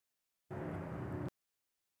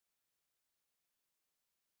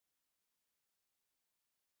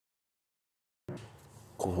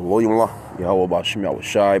Double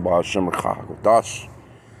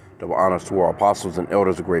honors to our apostles and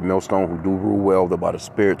elders, a great millstone who do rule well, that by the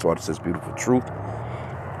Spirit taught us this beautiful truth.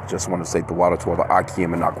 Just want to say the water to the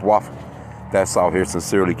H.I.M and Akwaf. That's out here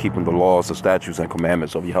sincerely keeping the laws, the statutes, and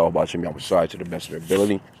commandments of Yahweh Shem Yahweh to the best of their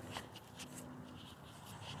ability.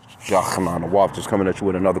 Just coming at you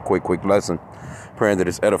with another quick lesson, praying that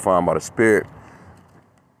it's edifying by the Spirit.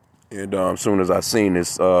 And as soon as I seen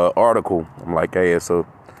this article, I'm like, hey, it's a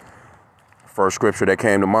first scripture that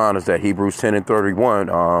came to mind is that Hebrews 10 and 31.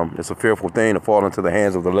 It's a fearful thing to fall into the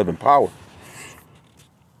hands of the living power.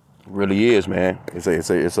 It really is, man. It's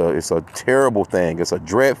a terrible thing. It's a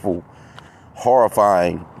dreadful,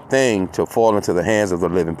 horrifying thing to fall into the hands of the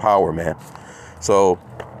living power, man. So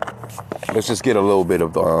let's just get a little bit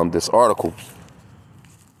of this article.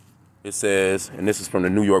 It says, and this is from the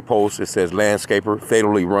New York Post, it says, landscaper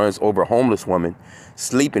fatally runs over homeless woman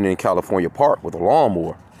sleeping in California park with a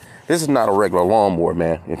lawnmower. This is not a regular lawnmower,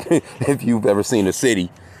 man. If you've ever seen a city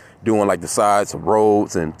doing like the sides of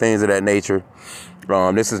roads and things of that nature,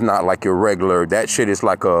 this is not like your regular, that shit is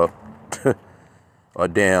like a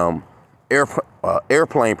damn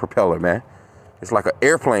airplane propeller, man. It's like an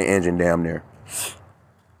airplane engine damn near.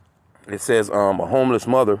 It says a homeless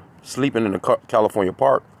mother sleeping in a California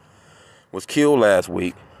park was killed last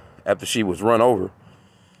week after she was run over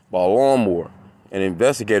by a lawnmower. And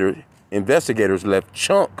investigators left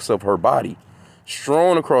chunks of her body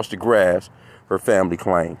strewn across the grass, her family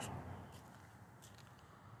claims.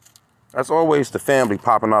 That's always the family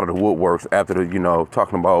popping out of the woodworks after the,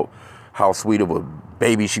 talking about how sweet of a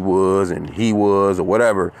baby she was and he was or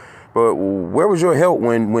whatever. But where was your help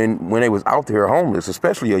when they was out there homeless,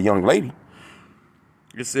 especially a young lady?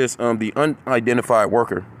 It says the unidentified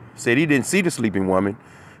worker said he didn't see the sleeping woman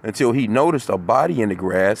until he noticed a body in the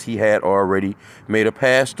grass he had already made a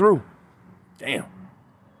pass through. Damn.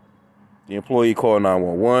 The employee called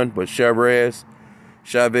 911, but Chavez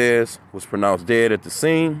was pronounced dead at the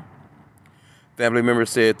scene. Family members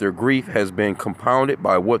said their grief has been compounded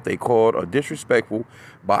by what they called a disrespectful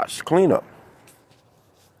botched cleanup.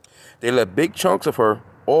 They left big chunks of her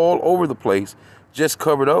all over the place, just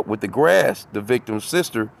covered up with the grass, the victim's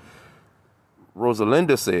sister,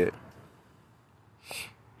 Rosalinda, said.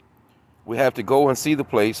 We have to go and see the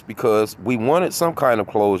place because we wanted some kind of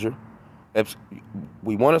closure. And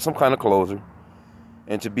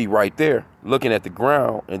to be right there, looking at the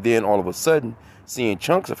ground, and then all of a sudden, seeing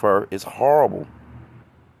chunks of her is horrible.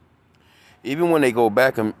 Even when they go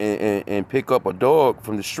back and pick up a dog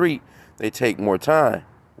from the street, they take more time.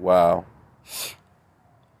 Wow.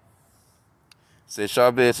 Said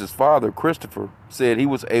Chavez's father, Christopher, said he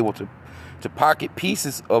was able to pocket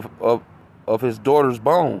pieces of his daughter's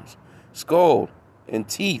bones, skull, and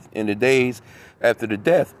teeth in the days after the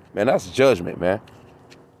death. Man, that's judgment, man.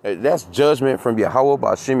 That's judgment from Yahweh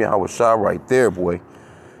B'Shem Yahweh Shah right there, boy.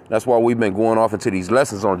 That's why we've been going off into these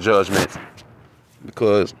lessons on judgment,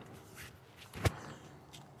 because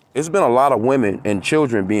it's been a lot of women and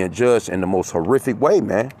children being judged in the most horrific way,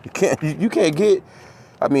 man. You can't get,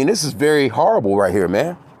 this is very horrible right here,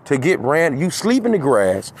 man. To get you sleep in the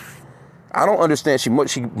grass. I don't understand. She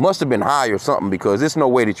must have been high or something, because there's no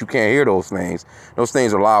way that you can't hear those things. Those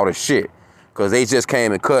things are loud as shit. Because they just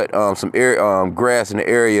came and cut some grass in the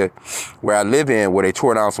area where I live in, where they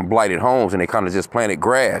tore down some blighted homes and they kind of just planted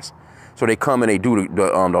grass. So they come and they do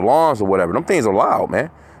the lawns or whatever. Them things are loud, man.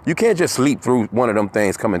 You can't just sleep through one of them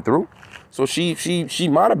things coming through. So she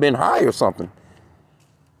might have been high or something.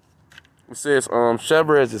 It says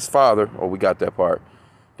Chavez's father. Oh, we got that part.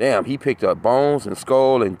 Damn, he picked up bones and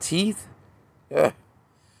skull and teeth. Yeah.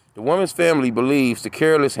 The woman's family believes the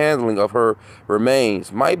careless handling of her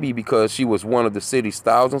remains might be because she was one of the city's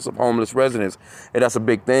thousands of homeless residents. And that's a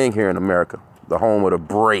big thing here in America. The home of the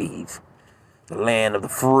brave. The land of the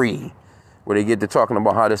free. Where they get to talking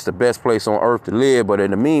about how that's the best place on earth to live. But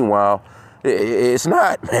in the meanwhile, it's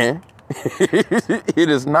not, man. It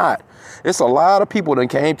is not. It's a lot of people that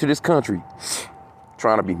came to this country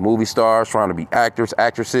trying to be movie stars, trying to be actors,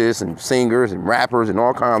 actresses, and singers, and rappers, and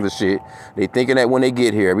all kinds of shit. They thinking that when they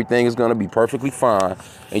get here, everything is going to be perfectly fine.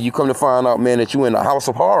 And you come to find out, man, that you in a house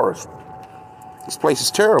of horrors. This place is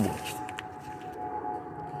terrible.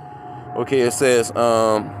 Okay, it says,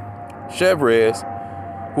 Chavez,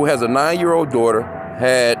 who has a 9-year-old daughter,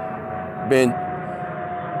 had been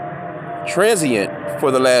transient for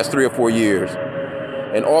the last 3 or 4 years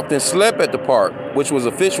and often slept at the park, which was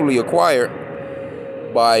officially acquired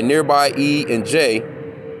by nearby E&J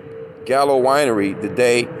Gallo Winery the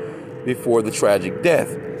day before the tragic death.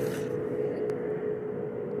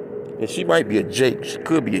 And she might be a Jake. She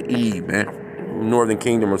could be an E, man. Northern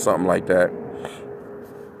Kingdom or something like that.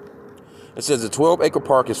 It says the 12-acre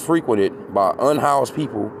park is frequented by unhoused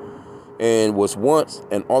people and was once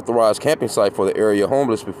an authorized camping site for the area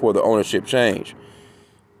homeless before the ownership change.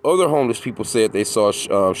 Other homeless people said they saw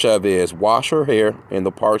Chavez wash her hair in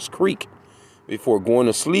the park's creek before going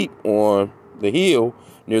to sleep on the hill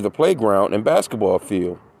near the playground and basketball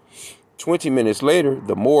field. 20 minutes later,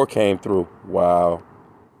 the mower came through. Wow.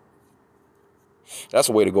 That's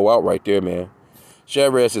a way to go out right there, man.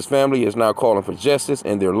 Chavez's family is now calling for justice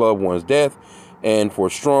in their loved one's death and for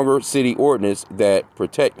stronger city ordinance that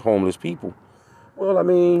protect homeless people. Well, I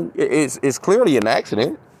mean, it's clearly an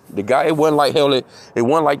accident. The guy, it wasn't like hell. It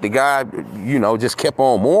wasn't like the guy, just kept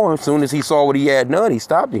on mowing. As soon as he saw what he had done, he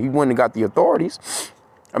stopped it. He went and got the authorities.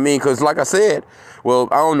 I mean, because like I said, well,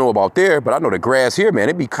 I don't know about there, but I know the grass here, man,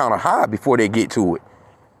 it'd be kind of high before they get to it.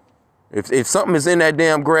 If something is in that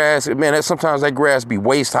damn grass, man, sometimes that grass be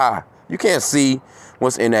waist high. You can't see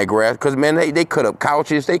what's in that grass because, man, they cut up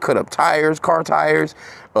couches, they cut up tires, car tires,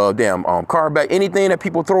 car back, anything that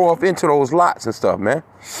people throw off into those lots and stuff, man.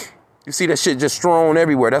 You see that shit just strewn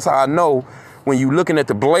everywhere. That's how I know when you looking at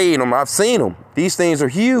the blade on them. I've seen them. These things are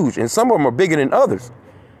huge, and some of them are bigger than others.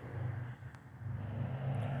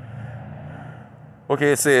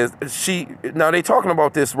 Okay, it says now they talking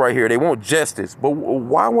about this right here. They want justice, but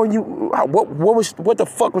why weren't you? What the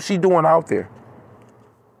fuck was she doing out there?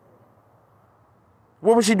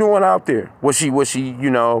 What was she doing out there? Was she? Did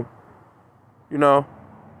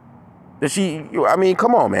she? I mean,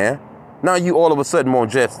 come on, man. Now you all of a sudden want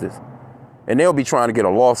justice. And they'll be trying to get a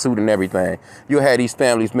lawsuit and everything. You'll have these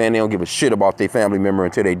families, man, they don't give a shit about their family member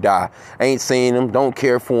until they die. Ain't seeing them, don't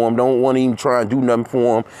care for them, don't want to even try and do nothing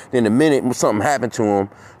for them. Then the minute something happened to them,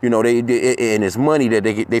 they and it's money that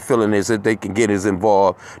they feeling is that they can get is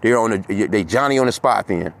involved. They Johnny on the spot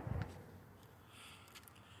then.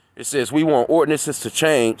 It says we want ordinances to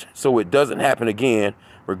change so it doesn't happen again.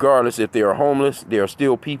 Regardless if they are homeless, they are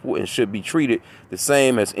still people and should be treated the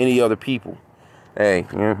same as any other people. Hey,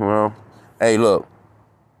 hey, look,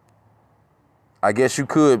 I guess you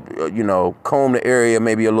could, comb the area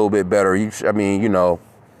maybe a little bit better.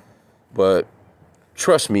 But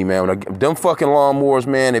trust me, man, them fucking lawnmowers,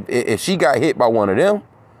 man, if she got hit by one of them,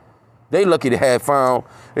 they lucky to have found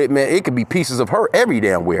it, man. It could be pieces of her every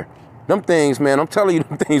damn where. Them things, man, I'm telling you,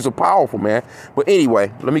 them things are powerful, man. But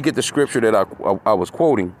anyway, let me get the scripture that I was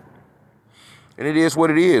quoting. And it is what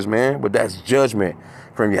it is, man. But that's judgment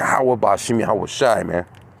from Yahweh Bashim Yahweh Shai, man.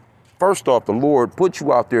 First off, the Lord put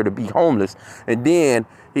you out there to be homeless, and then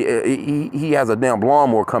he has a damn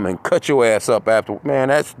lawnmower come and cut your ass up after. Man,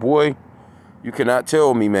 boy, you cannot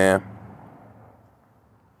tell me, man.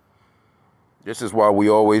 This is why we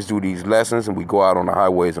always do these lessons, and we go out on the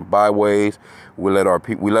highways and byways. We let our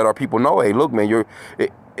people know, hey, look, man,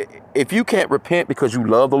 if you can't repent because you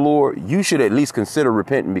love the Lord, you should at least consider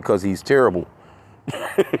repenting because He's terrible.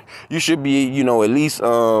 You should be, at least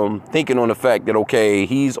thinking on the fact that, okay,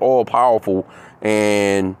 He's all powerful.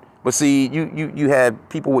 But see, you have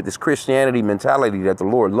people with this Christianity mentality that the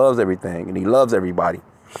Lord loves everything and He loves everybody.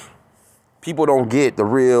 People don't get the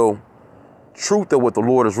real truth of what the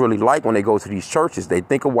Lord is really like when they go to these churches. They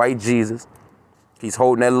think of white Jesus. He's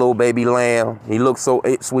holding that little baby lamb. He looks so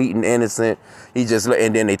sweet and innocent.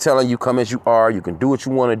 And then they telling you, come as you are. You can do what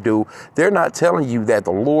you want to do. They're not telling you that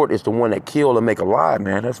the Lord is the one that killed and make alive,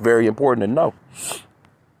 man. That's very important to know.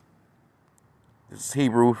 This is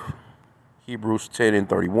Hebrews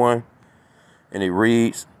 10:31. And it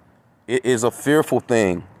reads, it is a fearful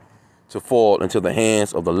thing to fall into the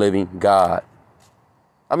hands of the living God.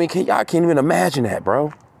 I mean, y'all can't even imagine that,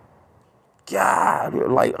 bro. God,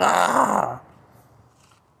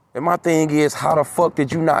 And my thing is, how the fuck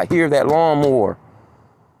did you not hear that lawnmower?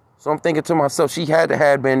 So I'm thinking to myself, she had to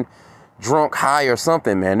have been drunk, high or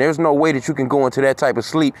something, man. There's no way that you can go into that type of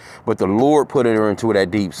sleep, but the Lord put her into that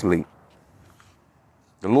deep sleep.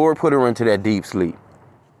 The Lord put her into that deep sleep.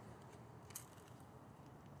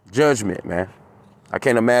 Judgment, man. I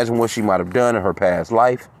can't imagine what she might have done in her past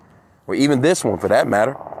life, or even this one for that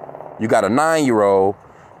matter. You got a 9-year-old,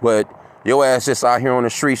 but your ass just out here on the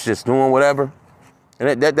streets just doing whatever.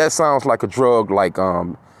 And that sounds like a drug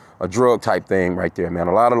type thing right there, man.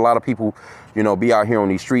 A lot of people, be out here on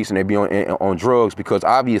these streets and they be on drugs because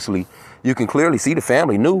obviously you can clearly see the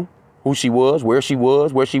family knew who she was, where she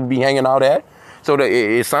would be hanging out at. So that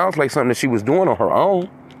it sounds like something that she was doing on her own.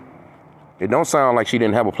 It don't sound like she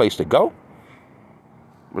didn't have a place to go.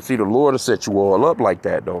 But see, the Lord will set you all up like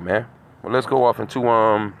that, though, man. Well, let's go off into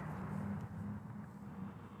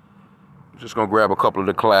just gonna grab a couple of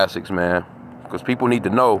the classics, man, because people need to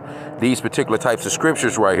know these particular types of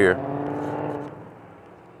scriptures right here.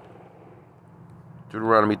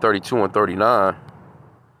 Deuteronomy 32 and 39.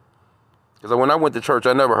 Because when I went to church,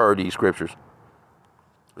 I never heard these scriptures.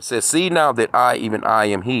 It says, see now that I, even I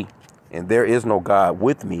am he, and there is no God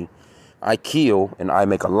with me. I kill and I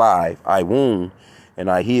make alive. I wound and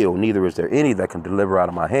I heal. Neither is there any that can deliver out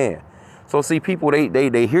of my hand. So see, people,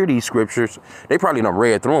 they hear these scriptures. They probably done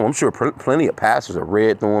read through them. I'm sure plenty of pastors have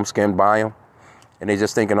read through them, skimmed by them. And they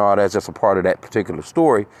just thinking, oh, that's just a part of that particular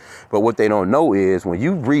story. But what they don't know is when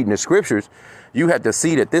you read in the scriptures, you have to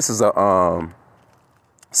see that this is a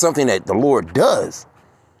something that the Lord does.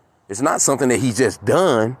 It's not something that he just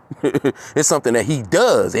done. It's something that he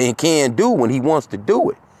does and can do when he wants to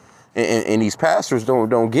do it. And these pastors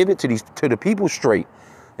don't give it to the people straight.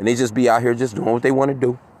 And they just be out here just doing what they want to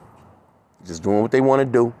do. Just doing what they want to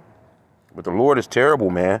do. But the Lord is terrible,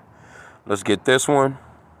 man. Let's get this one.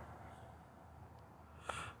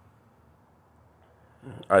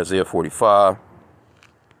 Isaiah 45.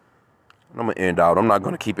 I'm going to end out. I'm not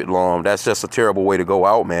going to keep it long. That's just a terrible way to go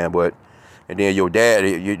out, man. But, and then your dad,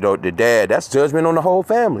 you know, the dad, that's judgment on the whole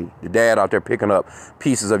family. The dad out there picking up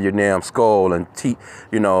pieces of your damn skull and teeth,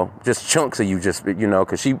 you know, just chunks of you, just, you know,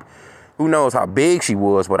 because she, who knows how big she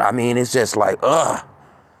was. But I mean, it's just like, ugh.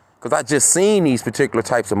 Because I just seen these particular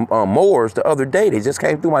types of mowers the other day. They just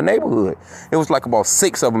came through my neighborhood. It was like about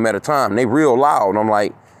 6 of them at a time. And they real loud. And I'm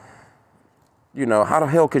like, you know, how the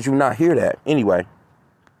hell could you not hear that? Anyway.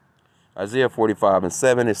 Isaiah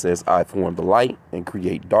 45:7, it says, I form the light and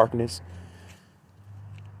create darkness.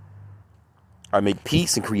 I make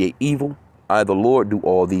peace and create evil. I, the Lord, do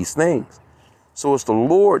all these things. So it's the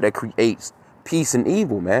Lord that creates peace and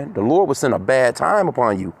evil, man. The Lord will send a bad time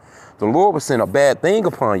upon you. The Lord will send a bad thing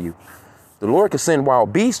upon you. The Lord can send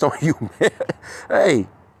wild beasts on you, man. Hey,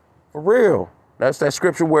 for real. That's that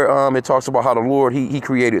scripture where it talks about how the Lord, he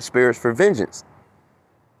created spirits for vengeance.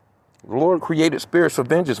 The Lord created spirits for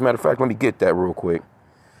vengeance. Matter of fact, let me get that real quick.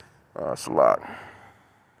 It's a lot.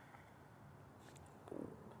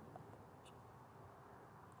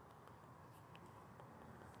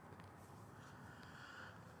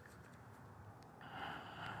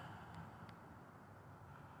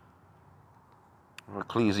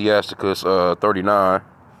 Ecclesiasticus 39.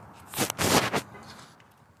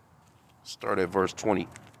 Start at verse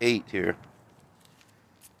 28 here.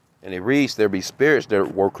 And it reads, there be spirits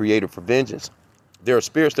that were created for vengeance. There are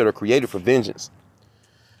spirits that are created for vengeance,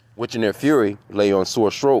 which in their fury lay on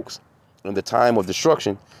sore strokes. In the time of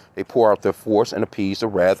destruction, they pour out their force and appease the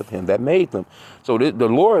wrath of him that made them. So the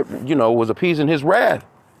Lord, you know, was appeasing his wrath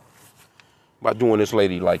by doing this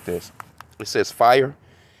lady like this. It says fire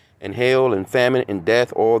and hail and famine and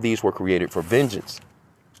death, all these were created for vengeance.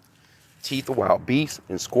 Teeth of wild beasts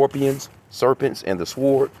and scorpions, serpents and the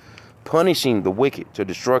sword, punishing the wicked to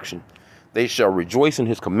destruction. They shall rejoice in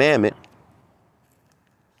his commandment,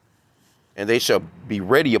 and they shall be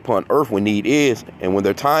ready upon earth when need is, and when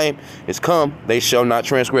their time is come, they shall not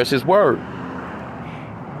transgress his word.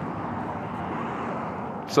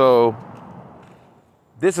 So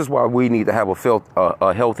this is why we need to have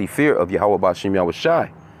a healthy fear of Yahweh B'Shem Yahweh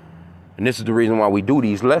Shai. And this is the reason why we do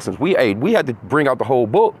these lessons. We had to bring out the whole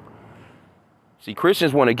book. See,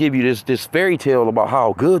 Christians want to give you this fairy tale about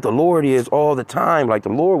how good the Lord is all the time. Like the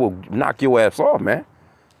Lord will knock your ass off, man.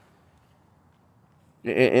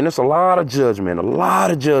 And it's a lot of judgment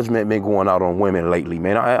been going out on women lately,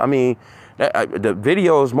 man. I mean, the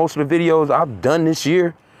videos, most of the videos I've done this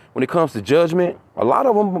year when it comes to judgment, a lot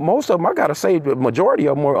of them, most of them, I got to say, the majority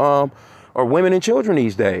of them are women and children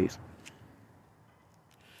these days.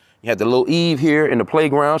 You had the little Eve here in the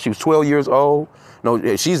playground. She was 12 years old.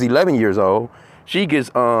 No, she's 11 years old. She gets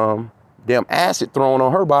damn acid thrown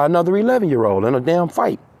on her by another 11-year-old in a damn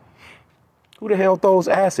fight. Who the hell throws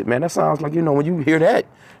acid, man? That sounds like, you know, when you hear that,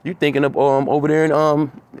 you thinking of over there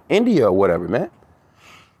in India or whatever, man.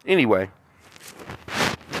 Anyway,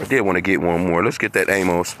 I did want to get one more. Let's get that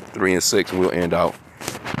Amos 3 and 6 and we'll end out.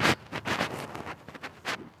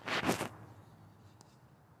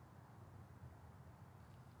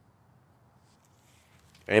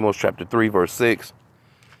 Amos chapter 3, verse 6.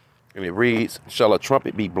 And it reads, shall a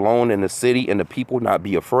trumpet be blown in the city and the people not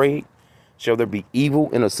be afraid? Shall there be evil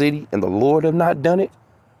in a city and the Lord have not done it?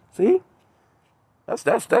 See?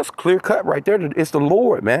 That's clear cut right there. It's the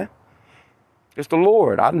Lord, man. It's the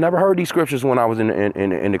Lord. I never heard these scriptures when I was in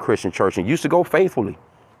the Christian church and used to go faithfully.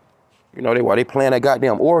 You know, while they playing that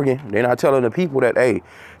goddamn organ, they're not telling the people that, hey,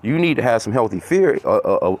 you need to have some healthy fear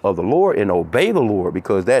of the Lord and obey the Lord,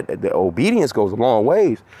 because the obedience goes a long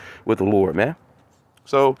ways with the Lord, man.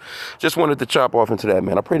 So just wanted to chop off into that,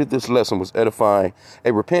 man. I pray that this lesson was edifying.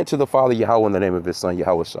 Hey, repent to the Father Yahweh in the name of his son,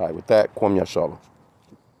 Yahweh Shai. With that, Kwam Yashala.